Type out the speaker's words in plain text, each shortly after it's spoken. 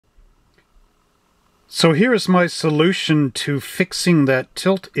So here is my solution to fixing that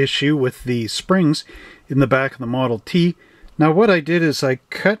tilt issue with the springs in the back of the Model T. Now what I did is I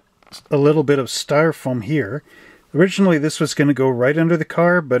cut a little bit of styrofoam here. Originally this was going to go right under the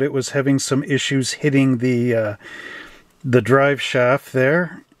car, but it was having some issues hitting the drive shaft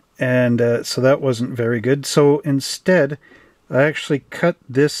there, and so that wasn't very good. So instead I actually cut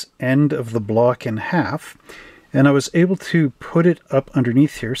this end of the block in half, and I was able to put it up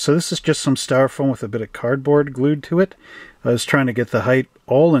underneath here. So this is just some styrofoam with a bit of cardboard glued to it. I was trying to get the height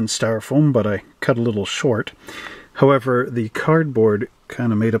all in styrofoam, but I cut a little short. However, the cardboard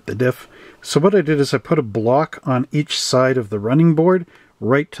kind of made up the diff. So what I did is I put a block on each side of the running board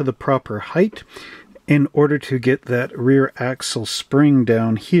right to the proper height in order to get that rear axle spring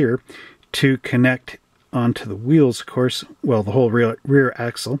down here to connect onto the wheels, of course, well, the whole rear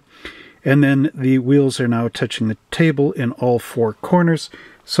axle. And then the wheels are now touching the table in all four corners,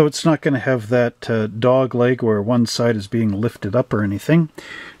 so it's not going to have that dog leg where one side is being lifted up or anything.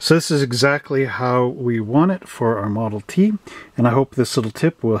 So this is exactly how we want it for our Model T, and I hope this little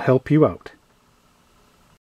tip will help you out.